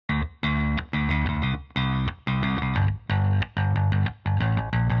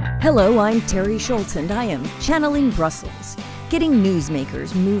Hello, I'm Terry Schultz, and I am channeling Brussels, getting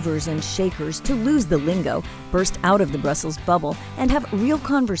newsmakers, movers, and shakers to lose the lingo, burst out of the Brussels bubble, and have real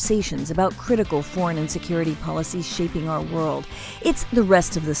conversations about critical foreign and security policies shaping our world. It's the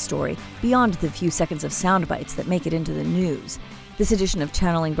rest of the story, beyond the few seconds of sound bites that make it into the news. This edition of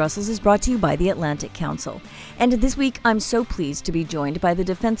Channeling Brussels is brought to you by the Atlantic Council. And this week, I'm so pleased to be joined by the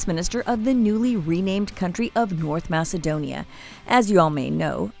Defense Minister of the newly renamed country of North Macedonia. As you all may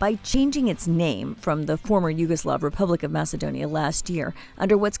know, by changing its name from the former Yugoslav Republic of Macedonia last year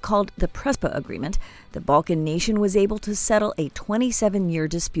under what's called the Prespa Agreement, the Balkan nation was able to settle a 27-year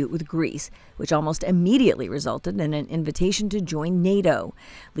dispute with Greece, which almost immediately resulted in an invitation to join NATO.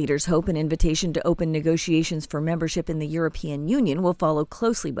 Leaders hope an invitation to open negotiations for membership in the European Union will follow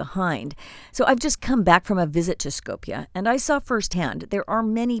closely behind. So I've just come back from a visit to Skopje, and I saw firsthand there are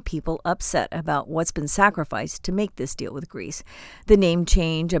many people upset about what's been sacrificed to make this deal with Greece. The name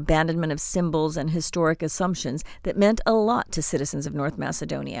change, abandonment of symbols, and historic assumptions that meant a lot to citizens of North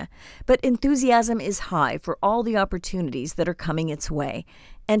Macedonia. But enthusiasm is high for all the opportunities that are coming its way.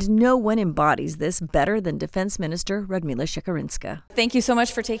 And no one embodies this better than Defense Minister Radmila Shekarinska. Thank you so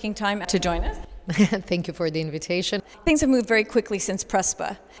much for taking time to join us. Thank you for the invitation. Things have moved very quickly since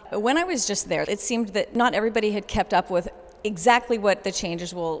Prespa. When I was just there, it seemed that not everybody had kept up with exactly what the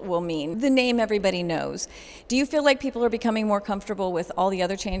changes will mean. The name everybody knows. Do you feel like people are becoming more comfortable with all the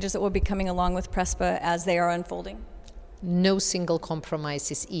other changes that will be coming along with Prespa as they are unfolding? No single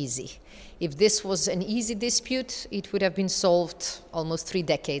compromise is easy. If this was an easy dispute, it would have been solved almost 3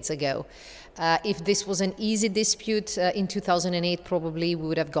 decades ago. If this was an easy dispute in 2008, probably we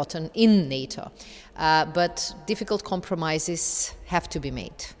would have gotten in NATO. But difficult compromises have to be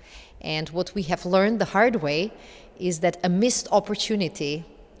made. And what we have learned the hard way is that a missed opportunity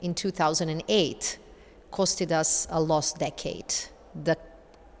in 2008 costed us a lost decade. The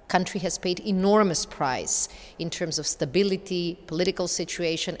country has paid enormous price in terms of stability, political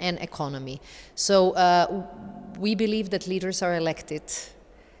situation, and economy. So we believe that leaders are elected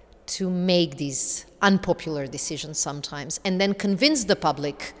to make these unpopular decisions sometimes and then convince the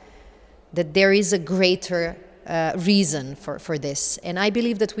public that there is a greater reason for this. And I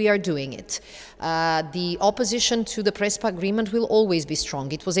believe that we are doing it. The opposition to the Prespa agreement will always be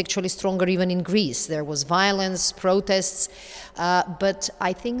strong. It was actually stronger even in Greece. There was violence, protests. But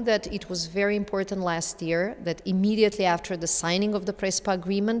I think that it was very important last year that immediately after the signing of the Prespa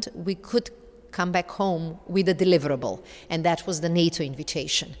agreement, we could come back home with a deliverable. And that was the NATO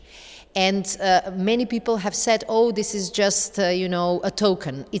invitation. And many people have said, oh, this is just, a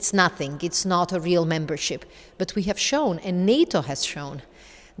token. It's nothing. It's not a real membership. But we have shown, and NATO has shown,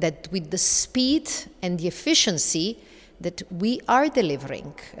 that with the speed and the efficiency that we are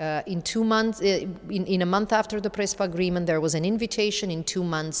delivering. In 2 months, in a month after the Prespa agreement, there was an invitation. In 2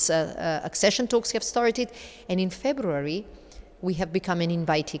 months, accession talks have started. And in February, we have become an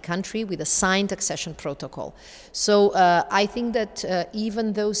invitee country with a signed accession protocol. So I think that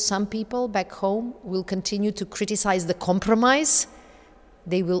even though some people back home will continue to criticize the compromise,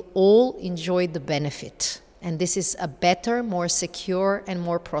 they will all enjoy the benefit. And this is a better, more secure, and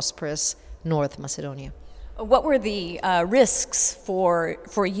more prosperous North Macedonia. What were the risks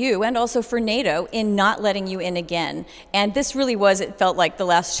for you and also for NATO in not letting you in again? And this really was, it felt like, the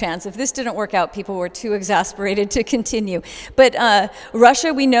last chance. If this didn't work out, people were too exasperated to continue. But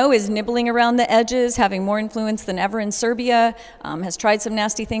Russia, we know, is nibbling around the edges, having more influence than ever in Serbia, has tried some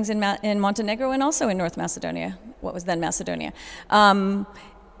nasty things in Montenegro and also in North Macedonia, what was then Macedonia.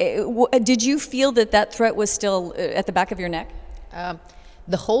 Did you feel that threat was still at the back of your neck?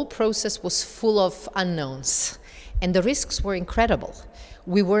 The whole process was full of unknowns, and the risks were incredible.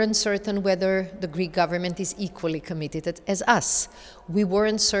 We weren't certain whether the Greek government is equally committed as us. We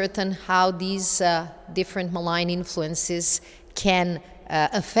weren't certain how these different malign influences can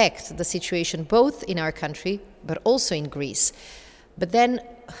affect the situation both in our country but also in Greece. But then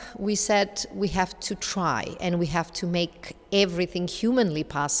we said we have to try and we have to make everything humanly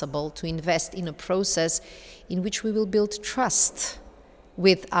possible to invest in a process in which we will build trust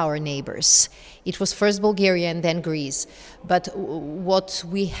with our neighbors. It was first Bulgaria and then Greece. But what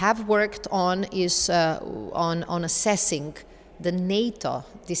we have worked on is on assessing the NATO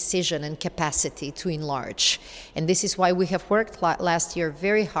decision and capacity to enlarge. And this is why we have worked last year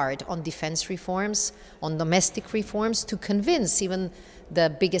very hard on defense reforms, on domestic reforms, to convince even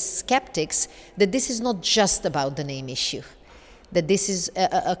the biggest skeptics that this is not just about the name issue, that this is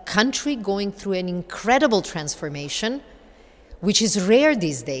a country going through an incredible transformation, which is rare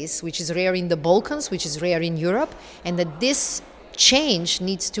these days, which is rare in the Balkans, which is rare in Europe, and that this change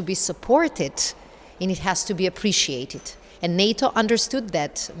needs to be supported and it has to be appreciated. And NATO understood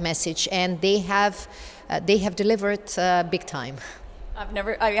that message, and they have delivered big time.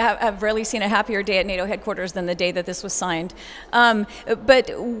 I've rarely seen a happier day at NATO headquarters than the day that this was signed. But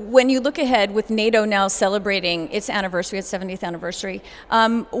when you look ahead with NATO now celebrating its anniversary, its 70th anniversary,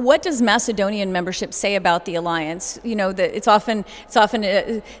 what does Macedonian membership say about the alliance? You know, that it's often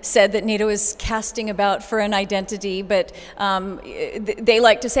said that NATO is casting about for an identity, but they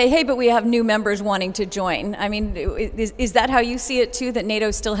like to say, hey, but we have new members wanting to join. I mean, is that how you see it too, that NATO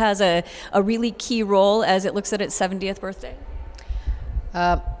still has a really key role as it looks at its 70th birthday?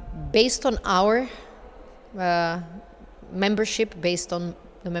 Based on our membership, based on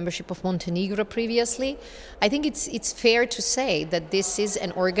the membership of Montenegro previously, I think it's fair to say that this is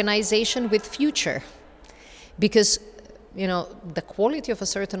an organization with future, because you know, the quality of a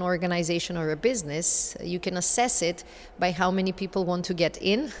certain organization or a business, you can assess it by how many people want to get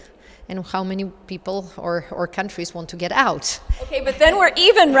in and how many people or countries want to get out. Okay, but then we're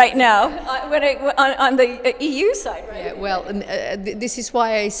even right now on the EU side, right? Yeah, well, this is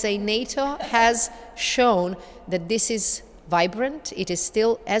why I say NATO has shown that this is vibrant. It is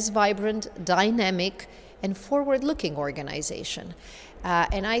still as vibrant, dynamic, and forward-looking organization.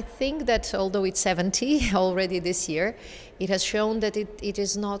 And I think that although it's 70 already this year, it has shown that it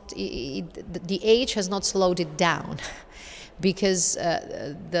is not, the age has not slowed it down. Because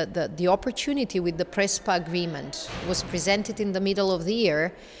the opportunity with the Prespa agreement was presented in the middle of the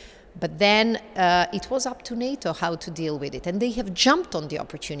year, but then it was up to NATO how to deal with it. And they have jumped on the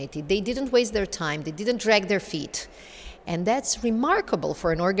opportunity. They didn't waste their time. They didn't drag their feet. And that's remarkable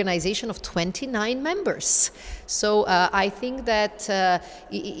for an organization of 29 members. So I think that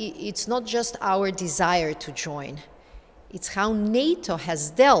it's not just our desire to join. It's how NATO has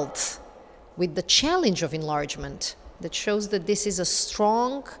dealt with the challenge of enlargement that shows that this is a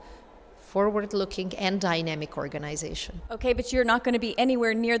strong, forward-looking and dynamic organization. Okay, but you're not going to be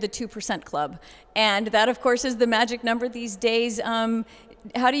anywhere near the 2% club. And that, of course, is the magic number these days.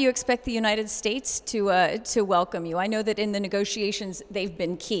 How do you expect the United States to welcome you? I know that in the negotiations, they've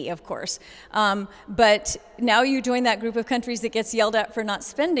been key, of course. But now you join that group of countries that gets yelled at for not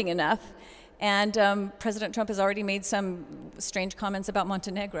spending enough. And President Trump has already made some strange comments about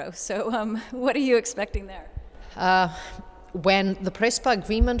Montenegro. So what are you expecting there? When the Prespa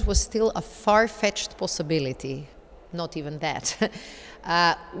agreement was still a far-fetched possibility, not even that,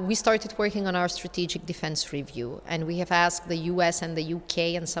 we started working on our strategic defense review, and we have asked the US and the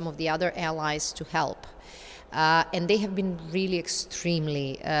UK and some of the other allies to help. And they have been really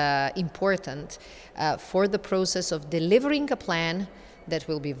extremely important for the process of delivering a plan that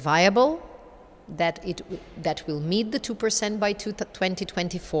will be viable, that will meet the 2% by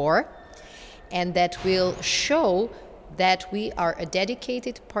 2024, and that will show that we are a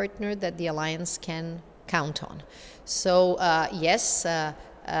dedicated partner that the alliance can count on. So yes,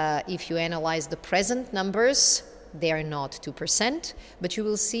 if you analyze the present numbers, they are not 2%, but you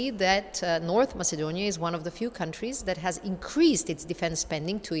will see that North Macedonia is one of the few countries that has increased its defense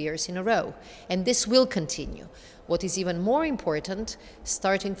spending 2 years in a row, and this will continue. What is even more important,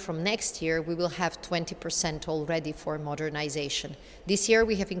 starting from next year, we will have 20% already for modernization. This year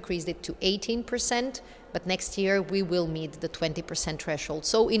we have increased it to 18%, but next year we will meet the 20% threshold.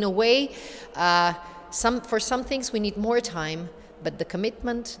 So in a way, for some things we need more time, but the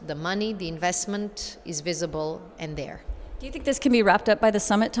commitment, the money, the investment is visible and there. Do you think this can be wrapped up by the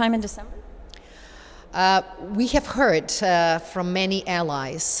summit time in December? We have heard from many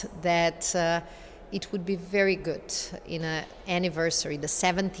allies that it would be very good in an anniversary, the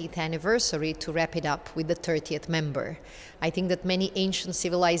 70th anniversary, to wrap it up with the 30th member. I think that many ancient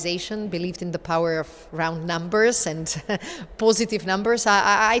civilizations believed in the power of round numbers and positive numbers.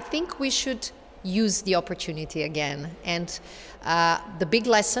 I think we should use the opportunity again. And the big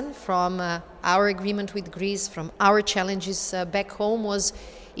lesson from our agreement with Greece, from our challenges back home, was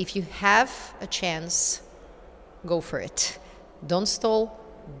if you have a chance, go for it. Don't stall,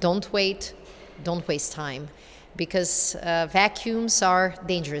 don't wait, don't waste time, because vacuums are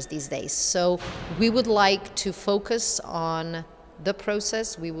dangerous these days. So we would like to focus on the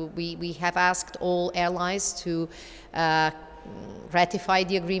process. We have asked all allies to ratify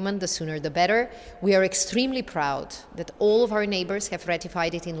the agreement, the sooner the better. We are extremely proud that all of our neighbors have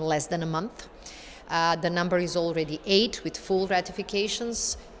ratified it in less than a month. The number is already 8 with full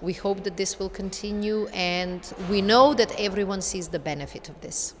ratifications. We hope that this will continue, and we know that everyone sees the benefit of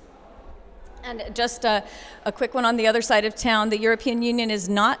this. And just a quick one on the other side of town. The European Union is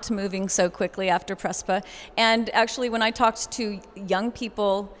not moving so quickly after Prespa. And actually, when I talked to young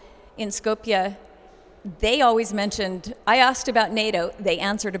people in Skopje, they always mentioned, I asked about NATO, they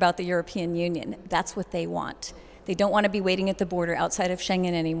answered about the European Union. That's what they want. They don't want to be waiting at the border outside of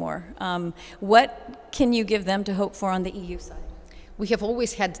Schengen anymore. What can you give them to hope for on the EU side? We have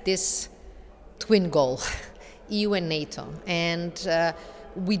always had this twin goal, EU and NATO, and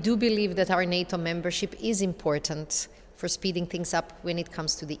we do believe that our NATO membership is important for speeding things up when it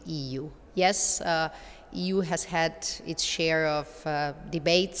comes to the EU. Yes, EU has had its share of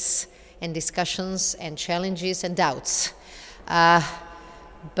debates and discussions and challenges and doubts.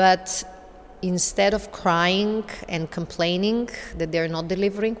 But instead of crying and complaining that they're not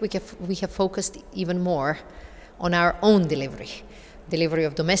delivering, we have focused even more on our own delivery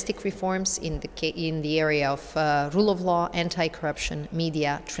of domestic reforms in the area of rule of law, anti-corruption,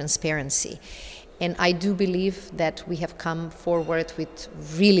 media, transparency. And I do believe that we have come forward with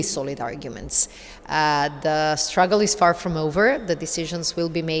really solid arguments. The struggle is far from over. The decisions will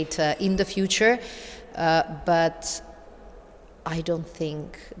be made in the future. But I don't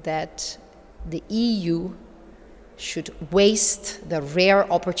think that the EU should waste the rare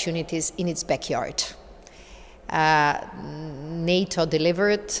opportunities in its backyard. NATO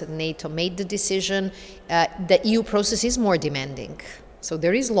delivered, NATO made the decision. The EU process is more demanding. So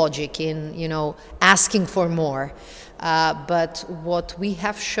there is logic in, asking for more. But what we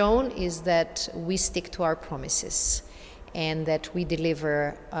have shown is that we stick to our promises and that we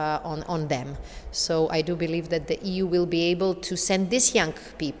deliver on them. So I do believe that the EU will be able to send these young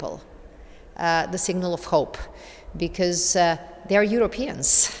people the signal of hope, because they are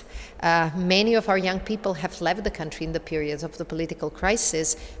Europeans. Many of our young people have left the country in the periods of the political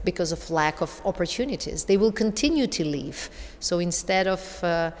crisis because of lack of opportunities. They will continue to leave. So instead of,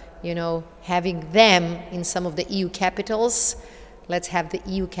 having them in some of the EU capitals, let's have the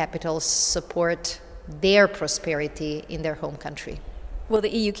EU capitals support their prosperity in their home country. Will the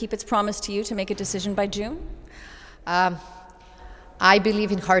EU keep its promise to you to make a decision by June? I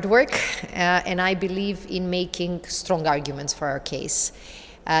believe in hard work, and I believe in making strong arguments for our case.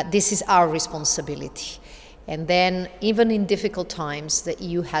 This is our responsibility. And then, even in difficult times, the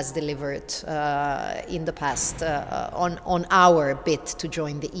EU has delivered in the past on our bid to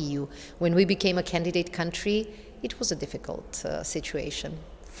join the EU. When we became a candidate country, it was a difficult situation.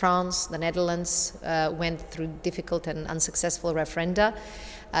 France, the Netherlands went through difficult and unsuccessful referenda.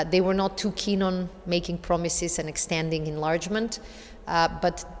 They were not too keen on making promises and extending enlargement,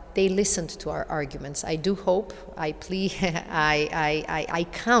 but they listened to our arguments. I do hope, I plead, I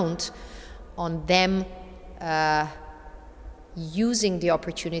count on them using the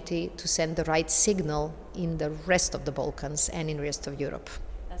opportunity to send the right signal in the rest of the Balkans and in the rest of Europe.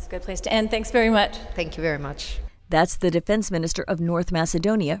 That's a good place to end. Thanks very much. Thank you very much. That's the Defense Minister of North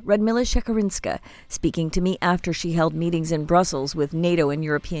Macedonia, Radmila Shekarinska, speaking to me after she held meetings in Brussels with NATO and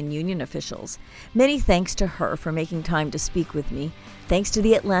European Union officials. Many thanks to her for making time to speak with me. Thanks to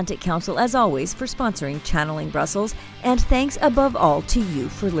the Atlantic Council, as always, for sponsoring Channeling Brussels. And thanks above all to you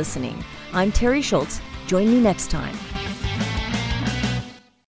for listening. I'm Terry Schultz. Join me next time.